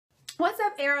What's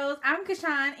up, Arrows? I'm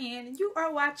Cassandra and you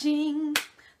are watching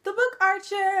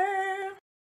TheBookArcher.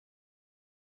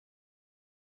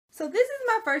 So this is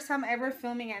my first time ever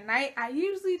filming at night. I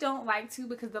usually don't like to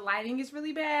because the lighting is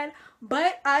really bad,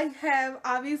 but I have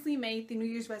obviously made the New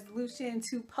Year's resolution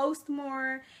to post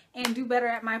more and do better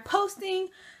at my posting.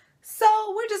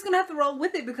 So we're just gonna have to roll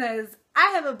with it because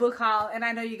I have a book haul and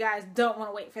I know you guys don't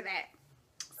want to wait for that.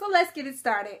 So let's get it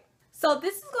started. So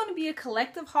this is going to be a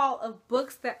collective haul of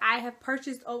books that I have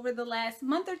purchased over the last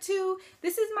month or two.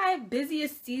 This is my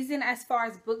busiest season as far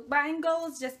as book buying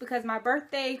goes, just because my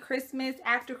birthday, Christmas,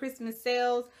 after Christmas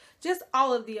sales, just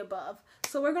all of the above.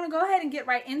 So we're going to go ahead and get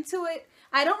right into it.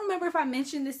 I don't remember if I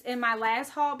mentioned this in my last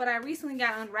haul, but I recently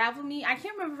got Unravel Me. I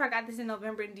can't remember if I got this in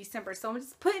November and December, so I'm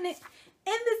just putting it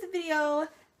in this video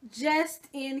just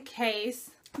in case.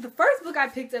 The first book I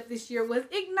picked up this year was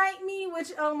Ignite Me,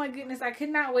 which, oh my goodness, I could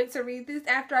not wait to read this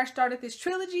after I started this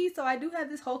trilogy. So I do have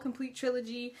this whole complete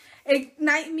trilogy.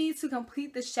 Ignite Me to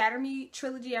complete the Shatter Me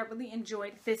trilogy. I really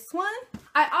enjoyed this one.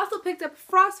 I also picked up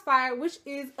FrostFire, which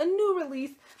is a new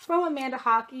release from Amanda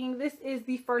Hocking. This is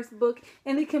the first book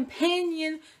in the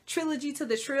companion trilogy to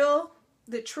the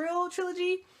Trylle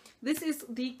trilogy. This is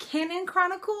the Canaan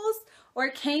Chronicles,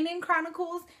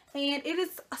 and it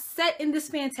is set in this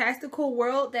fantastical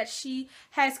world that she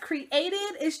has created.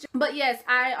 But yes,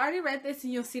 I already read this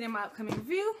and you'll see it in my upcoming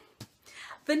review.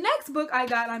 The next book I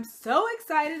got, I'm so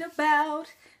excited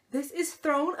about. This is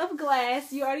Throne of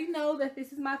Glass. You already know that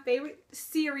this is my favorite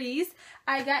series.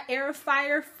 I got Heir of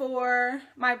Fire for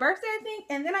my birthday, I think,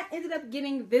 and then I ended up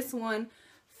getting this one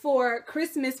for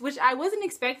Christmas, which I wasn't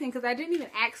expecting because I didn't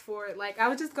even ask for it. Like, I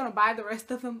was just gonna buy the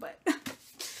rest of them, but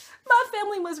my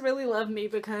family must really love me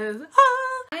because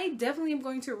I definitely am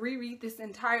going to reread this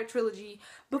entire trilogy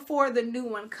before the new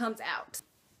one comes out.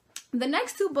 The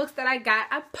next two books that I got,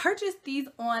 I purchased these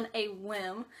on a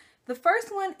whim. The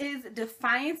first one is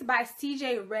Defiance by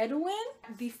C.J. Redwine,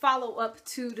 the follow-up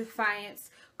to Defiance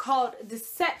called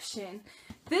Deception.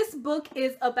 This book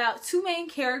is about two main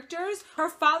characters. Her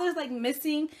father's like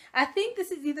missing. I think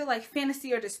this is either like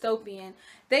fantasy or dystopian.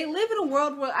 They live in a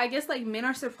world where I guess like men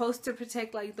are supposed to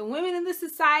protect like the women in the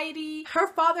society. Her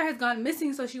father has gone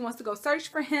missing, so she wants to go search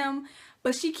for him,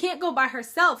 but she can't go by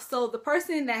herself. So the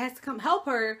person that has to come help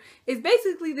her is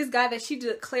basically this guy that she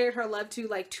declared her love to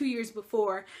like 2 years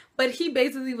before. But he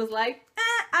basically was like,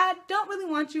 I don't really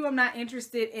want you. I'm not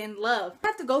interested in love. I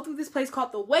have to go through this place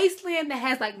called the Wasteland that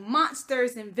has like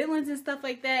monsters and villains and stuff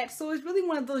like that. So it's really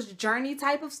one of those journey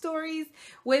type of stories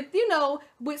with, you know,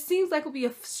 what seems like will be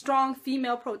a strong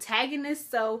female protagonist.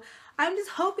 So I'm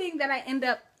just hoping that I end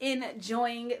up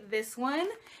enjoying this one.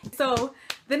 So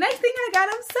the next thing I got,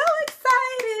 I'm so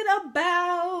excited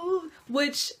about,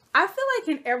 which I feel like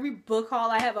in every book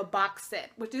haul I have a box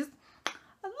set, which is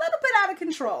a little bit out of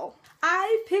control.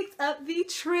 I picked up the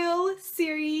Trylle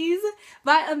series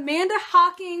by Amanda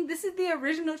Hocking. This is the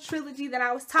original trilogy that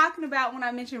I was talking about when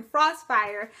I mentioned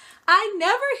FrostFire. I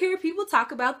never hear people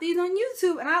talk about these on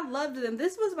YouTube, and I loved them.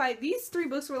 These three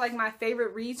books were like my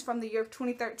favorite reads from the year of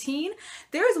 2013.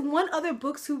 There's one other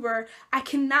booktuber, I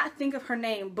cannot think of her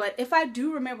name, but if I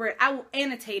do remember it, I will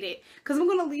annotate it because I'm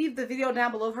going to leave the video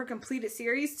down below of her completed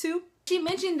series too. She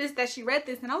mentioned this, that she read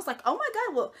this, and I was like, oh my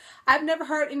god, well, I've never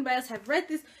heard anybody else have read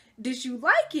this. Did you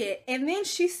like it? And then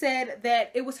she said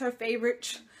that it was her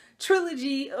favorite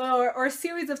trilogy or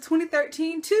series of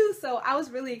 2013 too, so I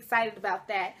was really excited about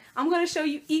that. I'm going to show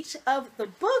you each of the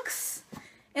books.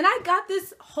 And I got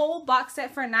this whole box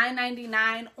set for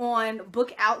 $9.99 on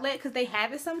Book Outlet because they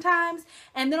have it sometimes.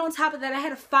 And then on top of that, I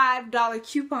had a $5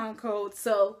 coupon code,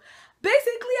 so basically,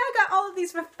 I got all of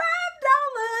these for $5.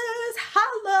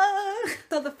 Holla!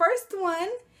 So the first one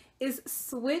is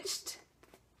Switched.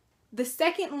 The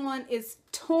second one is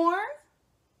Torn.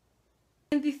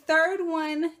 And the third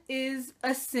one is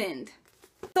Ascend.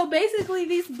 So basically,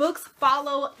 these books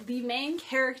follow the main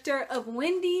character of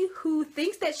Wendy, who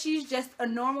thinks that she's just a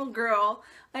normal girl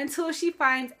until she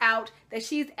finds out that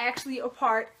she's actually a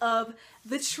part of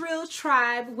the Trylle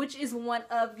tribe, which is one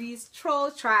of these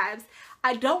troll tribes.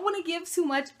 I don't want to give too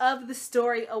much of the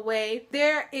story away.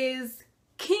 There is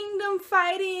kingdom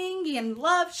fighting and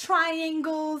love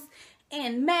triangles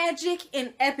and magic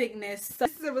and epicness. So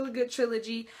this is a really good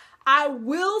trilogy. I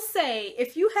will say,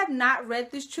 if you have not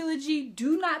read this trilogy,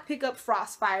 do not pick up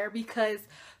FrostFire because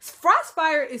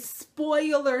FrostFire is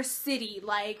spoiler city.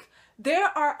 Like, there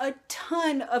are a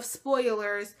ton of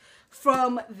spoilers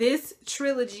from this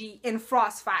trilogy in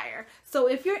FrostFire. So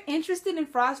if you're interested in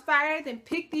FrostFire, then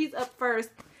pick these up first.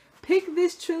 Pick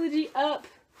this trilogy up.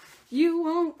 You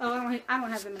won't, oh, I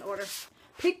don't have them in order.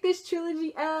 Pick this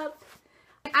trilogy up.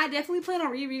 I definitely plan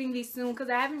on rereading these soon because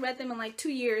I haven't read them in like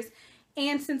 2 years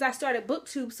and since I started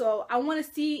BookTube, so I want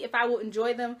to see if I will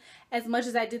enjoy them as much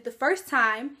as I did the first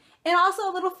time. And also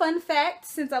a little fun fact,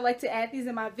 since I like to add these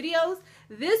in my videos,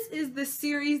 this is the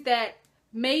series that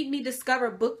made me discover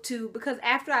BookTube, because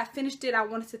after I finished it I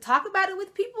wanted to talk about it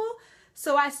with people,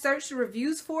 so I searched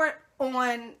reviews for it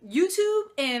on YouTube,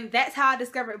 and that's how I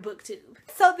discovered BookTube.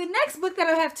 So the next book that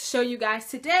I have to show you guys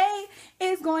today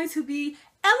is going to be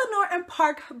Eleanor and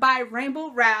Park by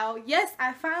Rainbow Rowell. Yes,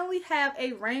 I finally have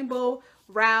a Rainbow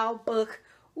Rowell book.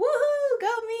 Woohoo, go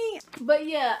me! But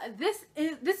yeah, this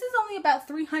is only about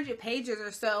 300 pages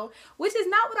or so, which is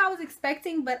not what I was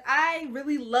expecting, but I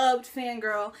really loved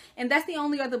Fangirl, and that's the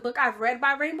only other book I've read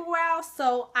by Rainbow Rowell,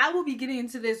 so I will be getting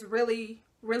into this really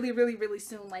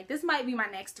soon. Like, this might be my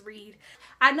next read.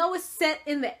 I know it's set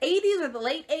in the 80s or the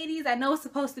late 80s. I know it's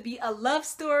supposed to be a love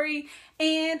story,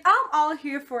 and I'm all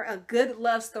here for a good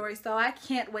love story, so I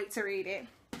can't wait to read it.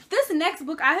 This next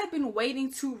book, I have been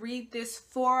waiting to read this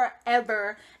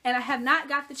forever, and I have not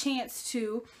got the chance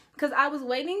to because I was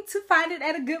waiting to find it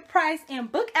at a good price,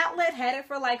 and Book Outlet had it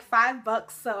for like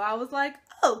 $5, so I was like,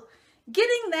 oh,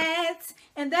 getting that.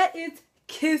 And that is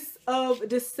Kiss of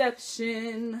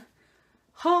Deception.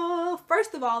 Oh,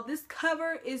 first of all, this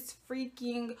cover is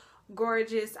freaking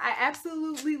gorgeous. I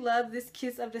absolutely love this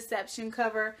Kiss of Deception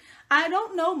cover. I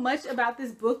don't know much about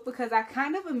this book because I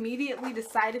kind of immediately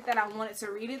decided that I wanted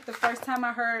to read it the first time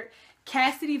I heard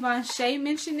Cassidy Von Shea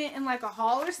mention it in like a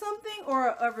haul or something,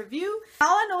 or a review.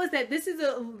 All I know is that this is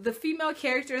the female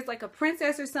character is like a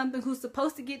princess or something who's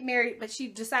supposed to get married, but she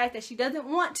decides that she doesn't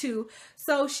want to,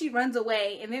 so she runs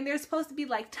away. And then there's supposed to be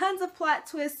like tons of plot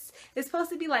twists. It's supposed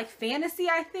to be like fantasy,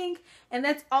 I think, and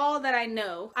that's all that I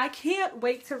know. I can't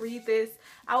wait to read this.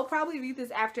 I will probably read this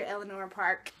after Eleanor and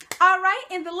Park. Alright,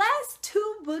 and the last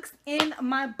 2 books in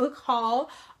my book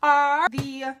haul are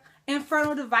the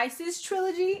Infernal Devices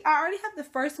trilogy. I already have the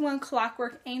first one,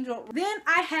 Clockwork Angel. Then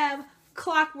I have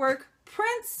Clockwork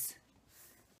Prince,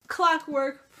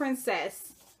 Clockwork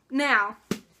Princess. Now,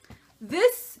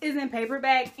 this is in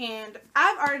paperback, and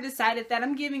I've already decided that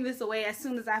I'm giving this away as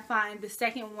soon as I find the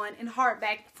second one in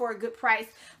hardback for a good price.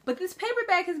 But this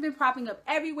paperback has been popping up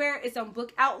everywhere. It's on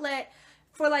Book Outlet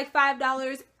for like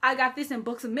 $5. I got this in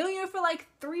Books A Million for like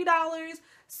 $3.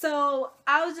 So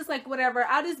I was just like, whatever,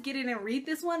 I'll just get it and read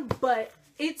this one. But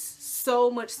it's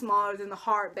so much smaller than the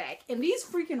hardback. And these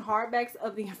freaking hardbacks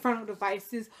of the Infernal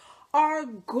Devices are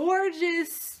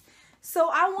gorgeous. So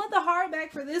I want the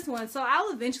hardback for this one. So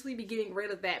I'll eventually be getting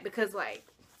rid of that because, like,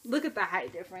 look at the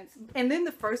height difference. And then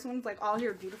the first one's like all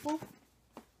here beautiful.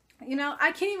 You know,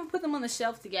 I can't even put them on the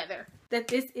shelf together. That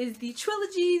this is the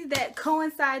trilogy that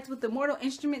coincides with the Mortal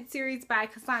Instruments series by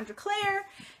Cassandra Clare.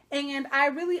 And I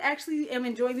really actually am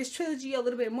enjoying this trilogy a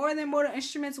little bit more than Mortal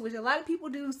Instruments, which a lot of people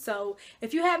do. So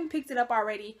if you haven't picked it up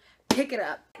already, pick it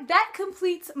up. That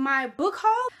completes my book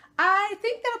haul. I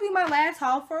think that'll be my last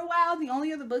haul for a while. The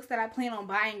only other books that I plan on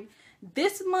buying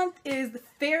this month is The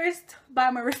Fairest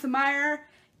by Marissa Meyer.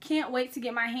 Can't wait to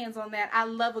get my hands on that. I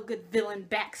love a good villain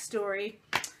backstory.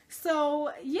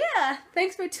 So yeah,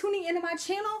 thanks for tuning into my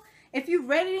channel. If you've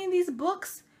read any of these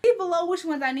books, leave below which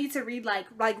ones I need to read like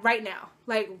right now.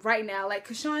 Like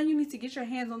Kashawn, you need to get your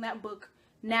hands on that book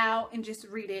now and just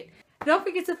read it. Don't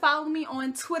forget to follow me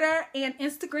on Twitter and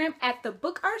Instagram at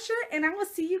TheBookArcher, and I will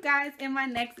see you guys in my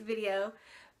next video.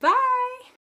 Bye!